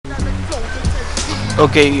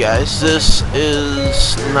Okay, guys, this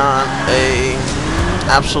is not a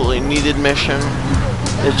absolutely needed mission.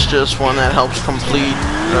 It's just one that helps complete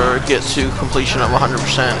or get to completion of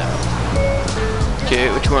 100%. Okay,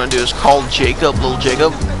 what you want to do is call Jacob, little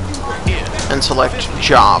Jacob, and select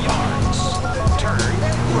job.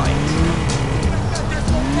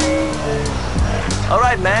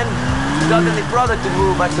 Alright, man. You got any product to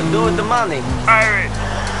move? I can do with the money. Alright.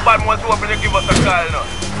 But once you open to give us a call now.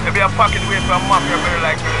 If you have pocket way from mafia, better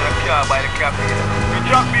like you're in a car by the cafe. You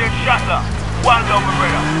drop me a shot now. One down, my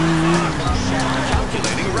brother.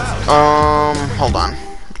 Hold on.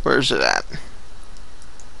 Where's it at?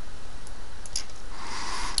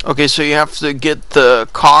 Okay, so you have to get the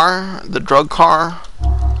car, the drug car,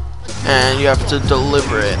 and you have to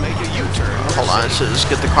deliver it. Hold on, it says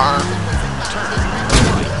get the car.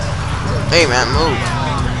 Hey man, move.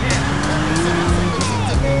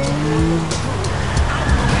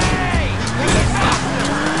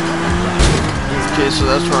 Okay, so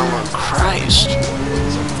that's where I'm going. Christ.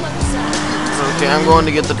 Okay, I'm going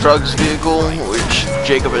to get the drugs vehicle, which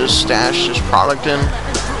Jacob has stashed his product in.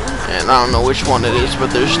 And I don't know which one it is,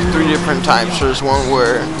 but there's 3 different types. There's one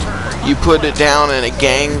where you put it down and a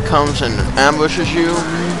gang comes and ambushes you.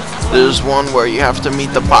 There's one where you have to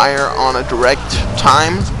meet the buyer on a direct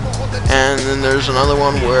time. And then there's another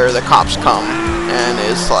one where the cops come and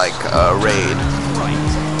it's like a raid.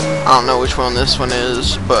 I don't know which one this one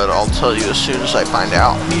is, but I'll tell you as soon as I find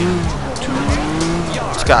out.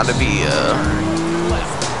 It's got to be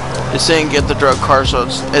it's saying get the drug car, so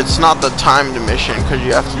it's not the timed mission because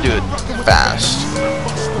you have to do it fast.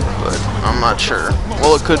 But I'm not sure.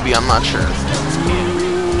 Well, it could be. I'm not sure.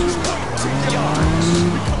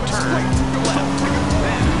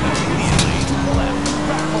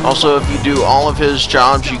 Also, if you do all of his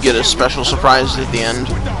jobs, you get a special surprise at the end.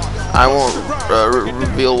 I won't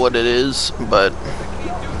reveal what it is, but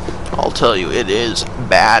I'll tell you, it is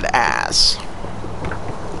badass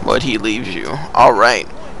what he leaves you. Alright.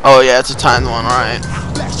 Oh yeah, it's a timed one, alright.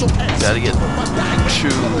 Gotta get to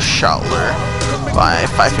Schottler by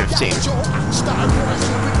 5:15.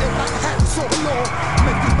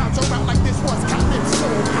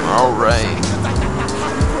 Alright.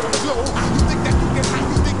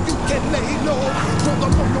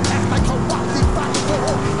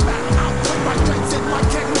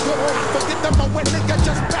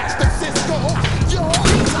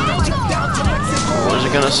 Was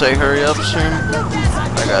it gonna say hurry up soon?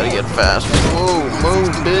 I gotta get fast. Whoa,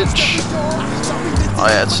 move, bitch. Oh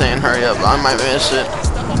yeah, it's saying hurry up. I might miss it.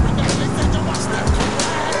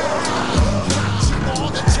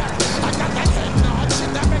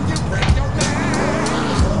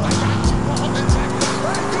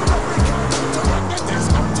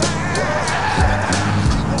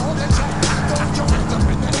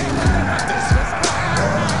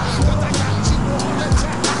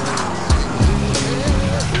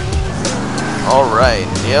 Alright,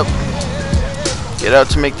 yep. Get out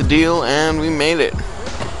to make the deal, and we made it.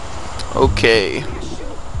 Okay.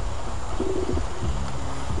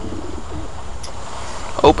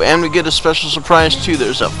 Oh, and we get a special surprise too.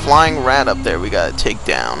 There's a flying rat up there we gotta take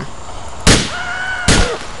down.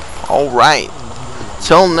 Alright.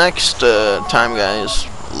 Till next time, guys.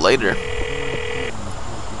 Later.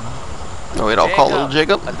 Oh wait, I'll call little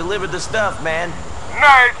Jacob. I delivered the stuff, man.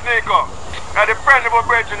 Nice, nigga. Now the dependable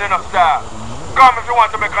bridge in the star. Come if you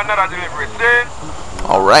want to make another delivery, see?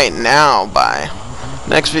 Alright, now, bye.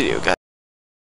 Next video, guys.